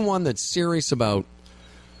recommend for anyone that's serious about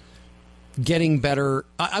getting better.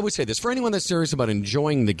 I would say this for anyone that's serious about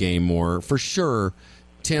enjoying the game more. For sure,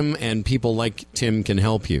 Tim and people like Tim can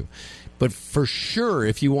help you. But for sure,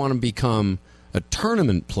 if you want to become a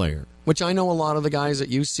tournament player, which I know a lot of the guys at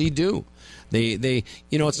UC do, they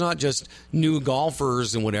it's not just new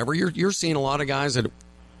golfers and whatever. You're seeing a lot of guys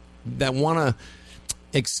that want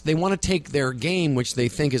to take their game, which they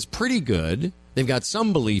think is pretty good. They've got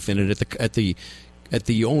some belief in it at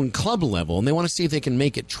the own club level, and they want to see if they can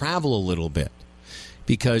make it travel a little bit,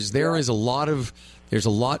 because there's a lot,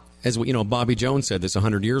 as Bobby Jones said this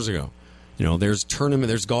 100 years ago. There's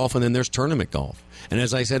golf, and then there's tournament golf. And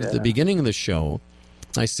as I said at the beginning of the show,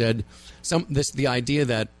 I said the idea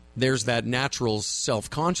that there's that natural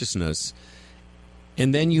self-consciousness,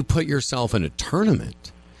 and then you put yourself in a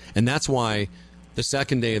tournament, and that's why the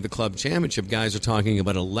second day of the club championship, guys are talking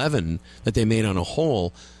about 11 that they made on a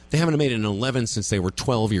hole. They haven't made an 11 since they were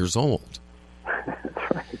 12 years old.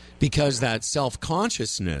 That's right. Because that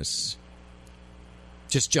self-consciousness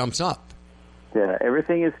just jumps up. Yeah,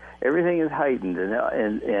 everything is heightened,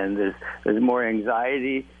 and there's more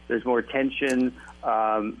anxiety, there's more tension,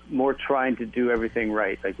 more trying to do everything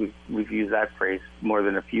right. Like we've used that phrase more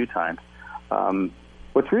than a few times.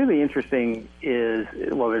 What's really interesting is,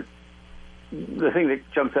 the thing that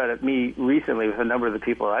jumps out at me recently with a number of the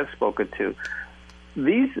people I've spoken to.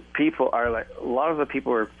 These people are like, a lot of the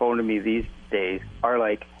people who are phoning me these days are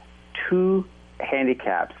like 2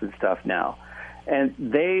 handicaps and stuff now. And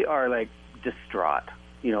they are like distraught,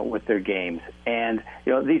 with their games. And,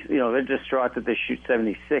 they're distraught that they shoot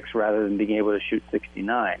 76 rather than being able to shoot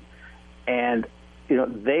 69. And,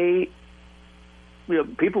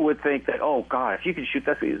 people would think that, oh God, if you can shoot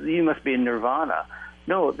that, you must be in nirvana.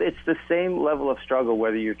 No, it's the same level of struggle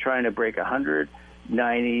whether you're trying to break 100,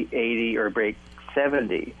 90, 80, or break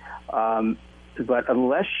 70. But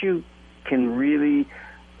unless you can really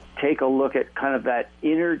take a look at kind of that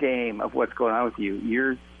inner game of what's going on with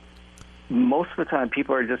you, most of the time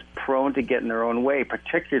people are just prone to get in their own way,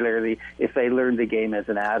 particularly if they learn the game as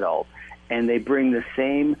an adult. And they bring the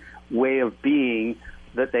same way of being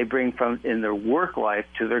that they bring from in their work life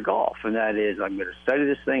to their golf. And that is, I'm going to study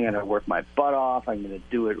this thing, I'm going to work my butt off, I'm going to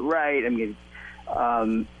do it right, and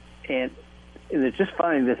it's just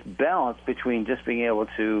finding this balance between just being able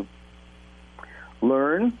to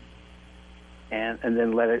learn and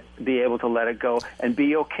then be able to let it go and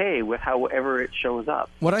be okay with however it shows up.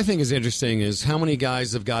 What I think is interesting is how many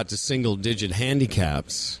guys have got to single-digit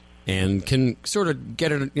handicaps and can sort of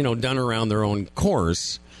get it, done around their own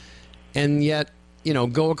course, and yet,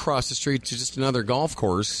 go across the street to just another golf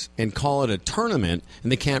course and call it a tournament,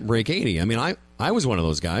 and they can't break 80. I mean, I was one of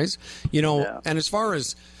those guys, and as far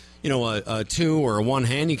as, a 2 or a 1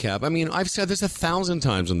 handicap, I mean, I've said this 1,000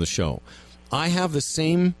 times on the show. I had the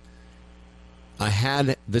same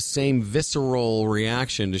visceral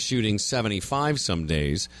reaction to shooting 75 some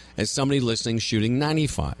days as somebody listening shooting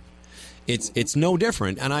 95. It's no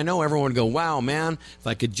different, and I know everyone would go, wow, man, if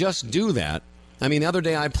I could just do that. I mean, the other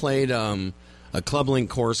day I played a Club Link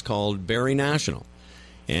course called Barrie National,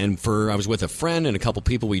 and I was with a friend and a couple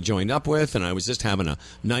people we joined up with, and I was just having a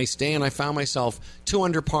nice day, and I found myself 2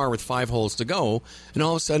 under par with 5 holes to go, and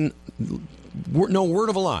all of a sudden, no word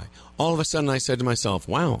of a lie, all of a sudden I said to myself,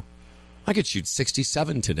 wow, I could shoot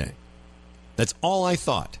 67 today. That's all I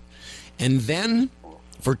thought. And then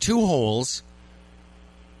for 2 holes,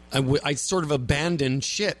 I sort of abandoned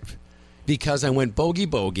ship because I went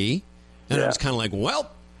bogey, and I was kind of like,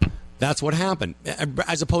 well, that's what happened.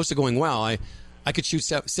 As opposed to going, wow, I could shoot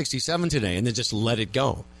 67 today, and then just let it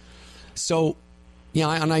go. So,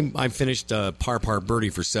 I finished par birdie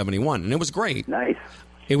for 71, and it was great. Nice.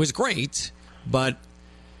 It was great, but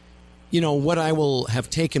what I will have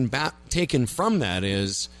taken from that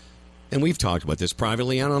is, and we've talked about this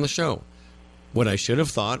privately and on the show, what I should have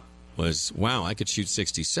thought was, wow, I could shoot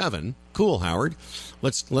 67. Cool, Howard.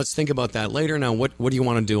 Let's think about that later. Now, what do you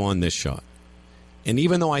want to do on this shot? And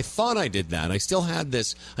even though I thought I did that, I still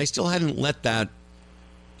hadn't let that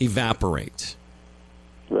evaporate.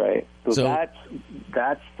 Right. So that's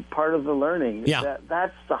the part of the learning. Yeah.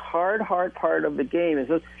 That's the hard part of the game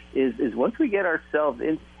is once we get ourselves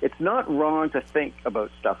in, it's not wrong to think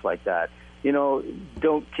about stuff like that.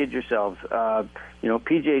 Don't kid yourselves.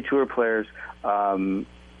 PGA Tour players,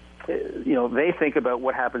 they think about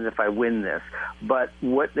what happens if I win this. But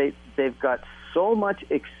they've got so much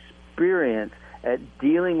experience at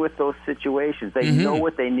dealing with those situations. They know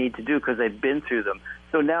what they need to do because they've been through them.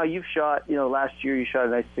 So now you've shot, last year you shot a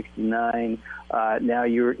nice 69. Now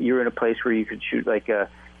you're in a place where you could shoot like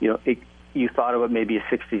you thought about maybe a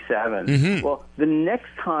 67. Well, the next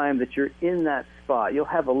time that you're in that spot, you'll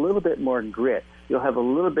have a little bit more grit. You'll have a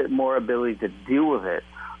little bit more ability to deal with it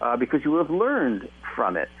because you will have learned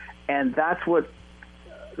from it. And that's what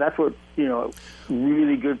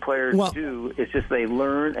really good players do. It's just they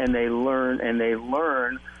learn and they learn and they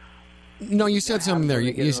learn. No, you said something there.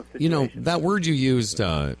 That word you used,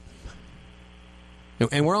 and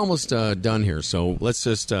we're almost done here. So let's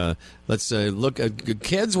just look at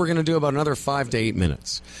kids. We're going to do about another 5 to 8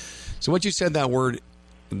 minutes. So what you said, that word,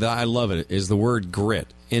 that I love it, is the word grit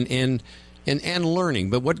and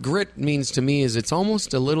learning. But what grit means to me is it's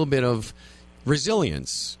almost a little bit of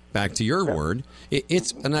resilience. Back to your word,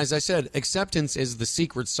 and as I said, acceptance is the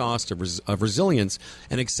secret sauce of resilience,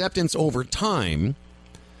 and acceptance over time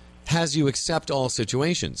has you accept all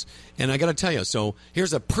situations. And I got to tell you, so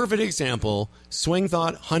here's a perfect example. Swing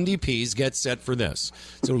Thought, Hundy Peas, get set for this.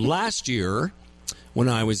 So last year, when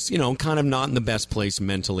I was, kind of not in the best place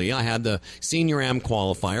mentally, I had the Senior Am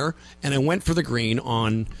qualifier, and I went for the green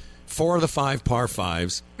on 4 of the 5 par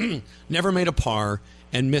 5s, never made a par,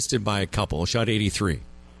 and missed it by a couple, shot 83.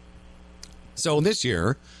 So this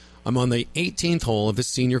year, I'm on the 18th hole of the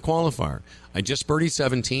senior qualifier. I just birdied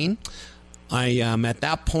 17. I am at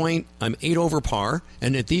that point, I'm 8 over par,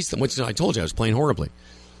 and at these, which I told you I was playing horribly.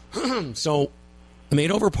 So I'm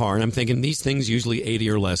 8 over par, and I'm thinking these things usually 80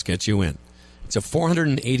 or less get you in. It's a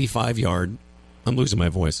 485 yard. I'm losing my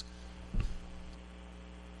voice.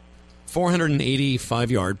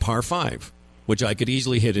 485 yard par 5, which I could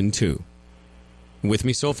easily hit in 2. With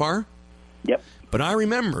me so far? Yep. But I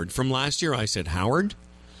remembered from last year, I said, Howard,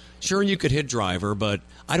 sure you could hit driver, but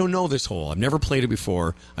I don't know this hole. I've never played it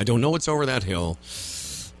before. I don't know what's over that hill.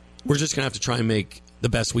 We're just going to have to try and make the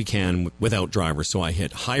best we can without driver. So I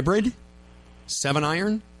hit hybrid,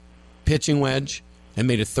 7-iron, pitching wedge, and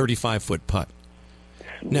made a 35-foot putt.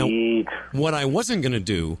 Sweet. Now, what I wasn't going to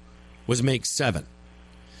do was make 7.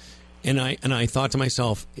 And I thought to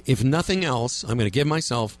myself, if nothing else, I'm going to give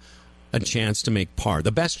myself a chance to make par,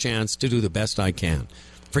 the best chance to do the best I can.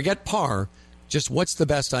 Forget par, just what's the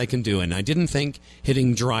best I can do. And I didn't think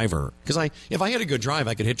hitting driver, because if I had a good drive,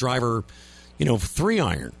 I could hit driver,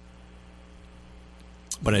 3-iron.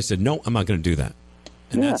 But I said, no, I'm not going to do that.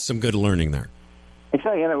 And that's some good learning there.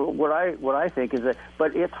 Exactly. What I think is that,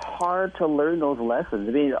 but it's hard to learn those lessons.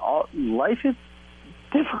 I mean, life is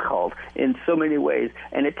difficult in so many ways,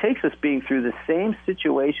 and it takes us being through the same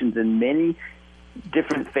situations in many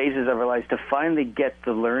different phases of our lives to finally get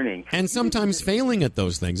the learning. And sometimes failing at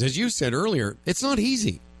those things. As you said earlier, it's not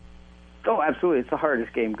easy. Oh, absolutely. It's the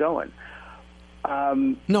hardest game going.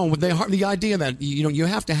 No, the idea that you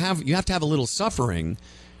have to have a little suffering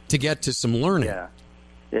to get to some learning.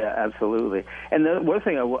 Yeah, absolutely. And the one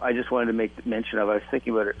thing I just wanted to make mention of, I was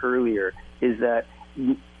thinking about it earlier, is that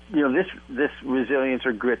this resilience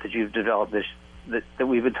or grit that you've developed, that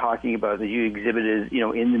we've been talking about, that you exhibited,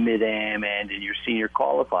 in the Mid-Am and in your senior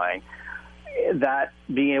qualifying, that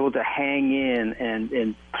being able to hang in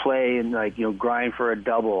and play and grind for a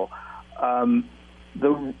double.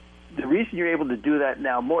 The reason you're able to do that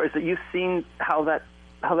now more is that you've seen how that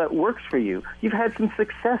works for you. You've had some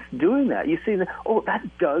success doing that. You've seen that,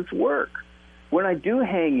 that does work when I do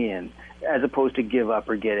hang in, as opposed to give up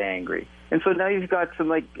or get angry. And so now you've got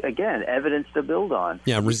some, again, evidence to build on.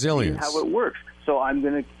 Yeah, resilience. How it works. So I'm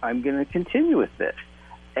gonna continue with this.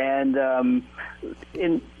 And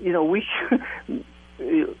it's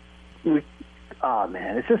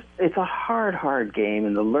a hard game,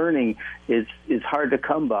 and the learning is hard to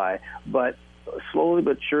come by. But slowly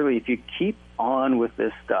but surely, if you keep on with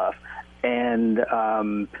this stuff and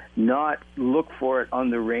not look for it on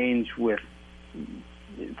the range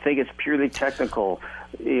think it's purely technical,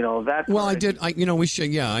 that. Well, we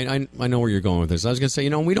should. Yeah, I know where you're going with this. I was going to say,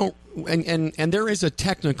 we don't, and there is a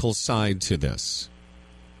technical side to this.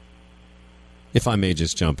 If I may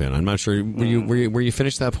just jump in, I'm not sure. Were you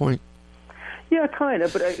finished that point? Yeah, kind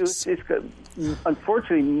of, but it's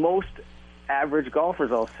unfortunately most average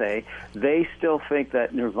golfers, I'll say, they still think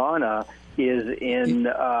that nirvana is in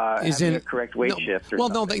a correct weight shift.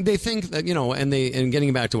 They think that, and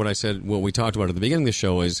getting back to what I said, what we talked about at the beginning of the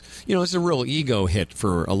show is, it's a real ego hit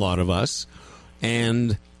for a lot of us,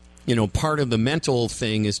 and part of the mental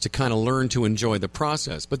thing is to kind of learn to enjoy the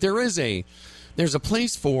process. But there's a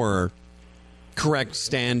place for correct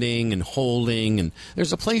standing and holding, and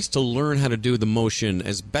there's a place to learn how to do the motion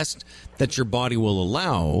as best that your body will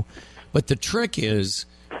allow. But the trick is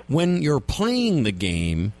when you're playing the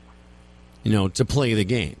game, to play the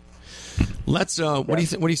game. Let's. What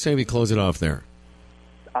do you say we close it off there?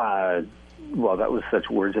 Well, that was such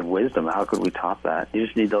words of wisdom. How could we top that? You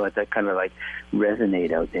just need to let that kind of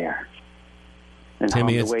resonate out there. And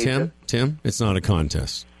Timmy, it's Tim. Tim, it's not a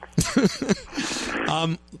contest.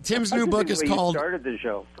 Tim's new book is called. Started the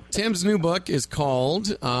show. Tim's new book is called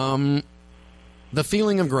 "The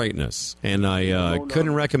Feeling of Greatness," and I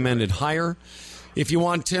couldn't recommend it higher. If you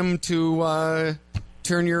want Tim to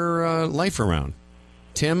turn your life around,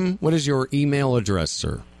 Tim, what is your email address,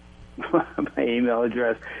 sir? My email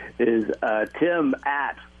address is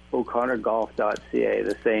tim@o'connorgolf.ca,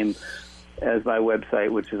 the same as my website,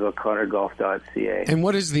 which is o'connorgolf.ca. And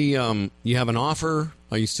what is the? You have an offer?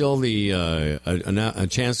 Are you still a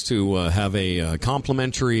chance to have a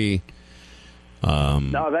complimentary?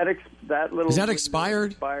 No, that little. Is that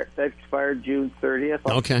expired? That expired June 30th.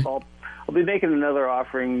 Okay. I'll be making another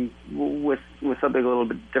offering with something a little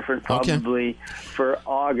bit different, probably for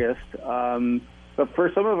August. But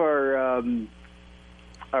for some of our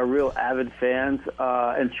real avid fans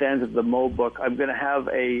and fans of the Mo book, I'm going to have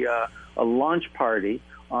a launch party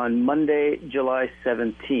on Monday, July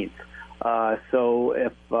 17th. So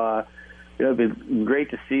if it'd be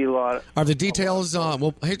great to see a lot. Are the details? Are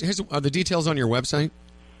the details on your website?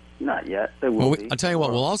 Not yet. They will be. I'll tell you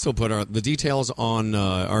what. We'll also put the details on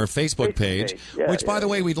our Facebook page, which, by the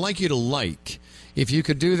way, we'd like you to like. If you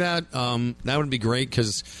could do that, that would be great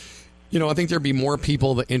because, I think there'd be more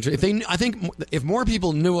people that if more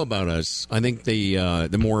people knew about us, I think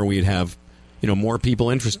the more we'd have, more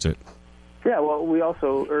people interested. Yeah. Well, we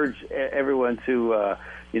also urge everyone to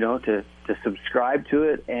to subscribe to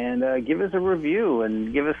it and give us a review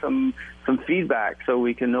and give us some feedback so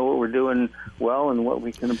we can know what we're doing well and what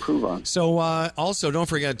we can improve on. So also, don't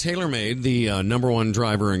forget TaylorMade, the number one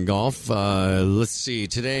driver in golf. Let's see.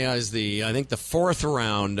 Today is I think the fourth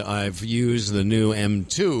round I've used the new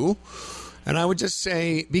M2. And I would just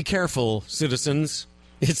say, be careful, citizens.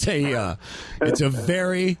 It's a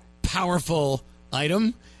very powerful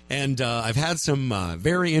item. And I've had some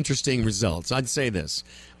very interesting results. I'd say this: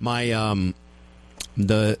 my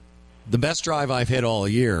the best drive I've hit all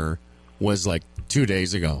year was 2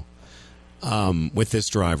 days ago with this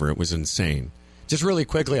driver. It was insane. Just really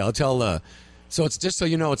quickly, I'll tell. So it's just so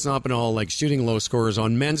you know, it's not been all shooting low scores.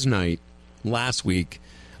 On men's night last week,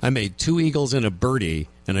 I made 2 eagles and a birdie,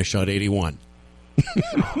 and I shot 81.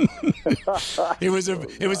 It was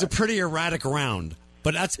a pretty erratic round.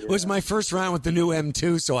 But it was my first round with the new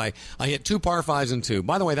M2, so I hit 2 par 5s and 2.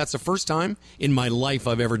 By the way, that's the first time in my life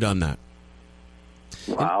I've ever done that.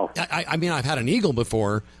 Wow. I mean, I've had an eagle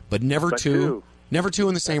before, but never two. Never two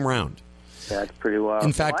in the same round. That's pretty wild.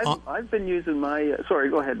 In fact, I've been using my. Sorry,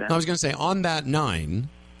 go ahead, man. I was going to say on that 9,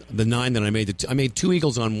 the 9 that I made, I made 2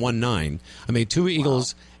 eagles on 1 9. I made 2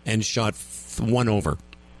 eagles and shot 1 over.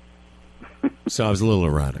 So I was a little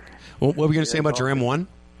erratic. What were we going to say about your M1?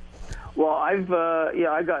 Well, I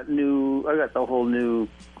got the whole new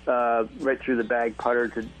right through the bag putter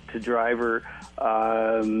to driver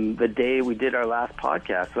the day we did our last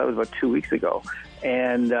podcast. So that was about 2 weeks ago.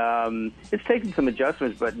 And it's taken some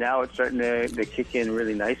adjustments, but now it's starting to kick in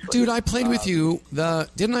really nicely. Dude, I played with you.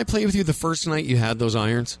 Didn't I play with you the first night you had those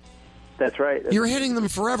irons? That's right. You're hitting them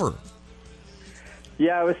forever.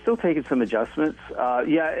 Yeah, I was still taking some adjustments.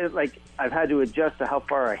 I've had to adjust to how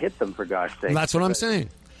far I hit them, for gosh sake. That's what I'm saying.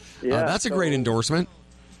 Yeah, that's a great endorsement.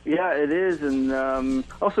 Yeah, it is, and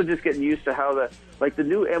also just getting used to how the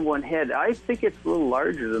new M1 head. I think it's a little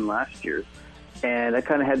larger than last year's, and I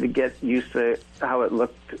kind of had to get used to how it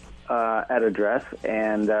looked at address.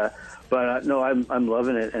 And no, I'm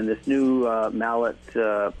loving it. And this new mallet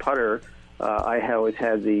putter, I always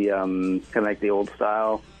had the kind of like the old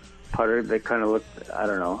style putter. They kind of looked, I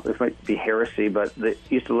don't know, this might be heresy, but they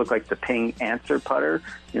used to look like the Ping Answer putter,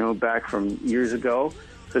 back from years ago.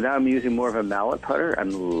 So now I'm using more of a mallet putter. I'm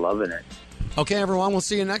loving it. Okay, everyone, we'll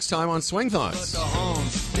see you next time on Swing Thoughts. Way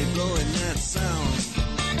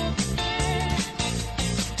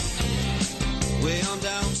on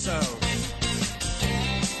down south.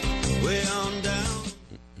 Way on down.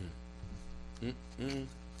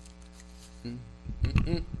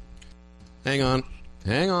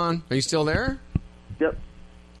 Hang on. Are you still there? Yep.